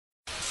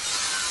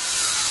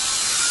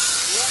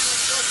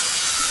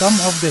Some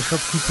of the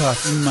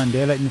shopkeepers in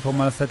Mandela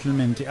informal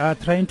settlement are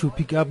trying to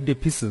pick up the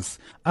pieces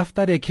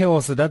after the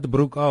chaos that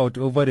broke out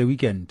over the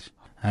weekend.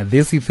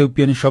 This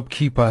Ethiopian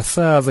shopkeeper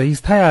says he's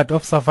tired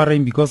of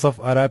suffering because of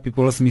other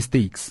people's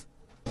mistakes.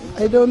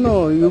 I don't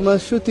know, you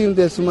must shoot in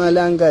the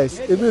Somalian guys.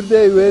 Every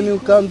day when you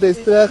come, the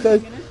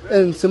strikers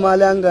and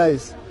Somalian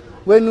guys.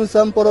 When you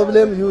some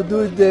problem, you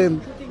do the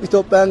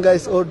Ethiopian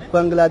guys or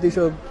Bangladesh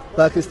or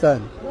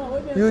Pakistan.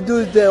 You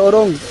do the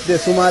wrong, the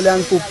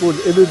Somalian people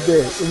every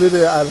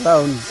day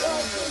around.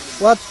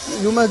 What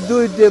you must do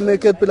is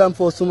make a plan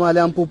for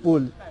Somalian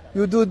people.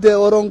 You do the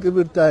wrong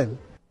every time.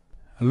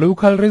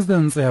 Local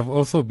residents have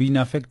also been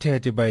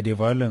affected by the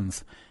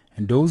violence,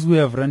 and those who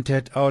have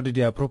rented out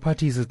their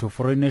properties to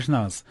foreign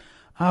nationals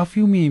are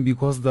fuming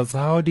because that's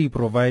how they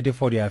provide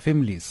for their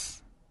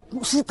families.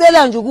 We just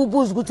want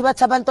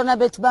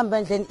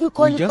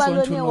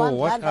to know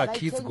what our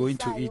kids going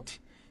to eat.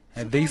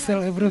 They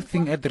sell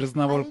everything at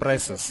reasonable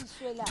prices.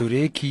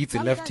 Today kids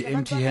left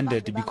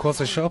empty-handed because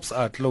the shops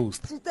are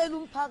closed.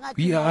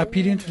 We are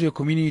appealing to the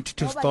community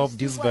to stop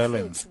this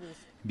violence,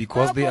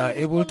 because they are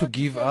able to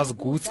give us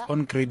goods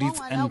on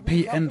credits and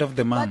pay end of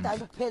the month.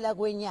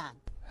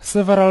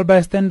 Several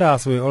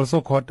bystanders were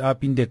also caught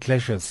up in the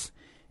clashes.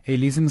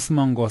 Bongani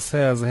Msimango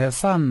says her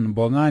son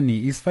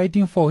Bongani is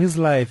fighting for his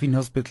life in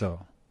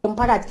hospital.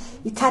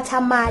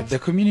 The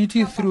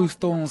community threw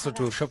stones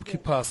to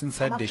shopkeepers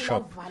inside the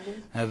shop.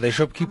 The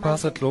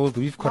shopkeepers are closed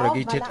with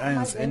corrugated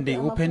irons, and they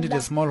opened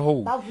the small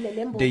hole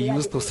they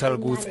used to sell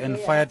goods and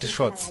fired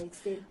shots.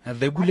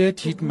 The bullet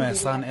hit my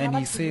son, and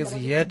he says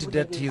he heard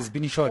that he's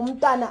been shot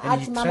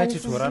and he tried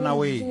to run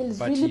away,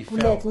 but he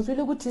fell.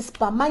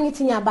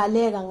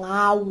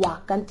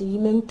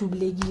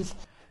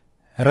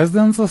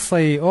 Residents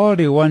say all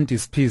they want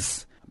is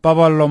peace.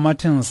 Paballo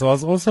Martins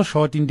was also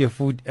shot in the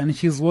foot and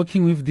she's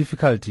walking with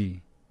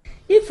difficulty.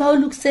 If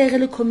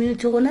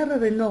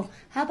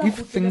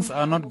things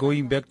are not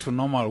going back to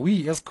normal,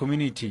 we as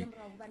community,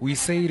 we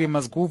say they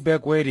must go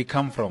back where they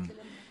come from.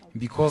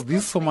 Because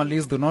these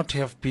Somalis do not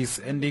have peace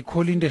and they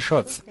call in the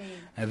shots.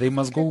 They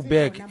must go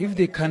back if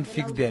they can't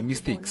fix their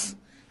mistakes.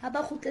 The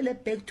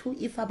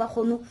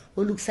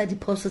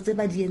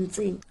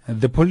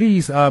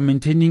police are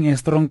maintaining a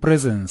strong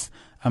presence.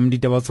 I'm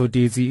Ditaba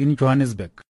Tsotetsi in Johannesburg.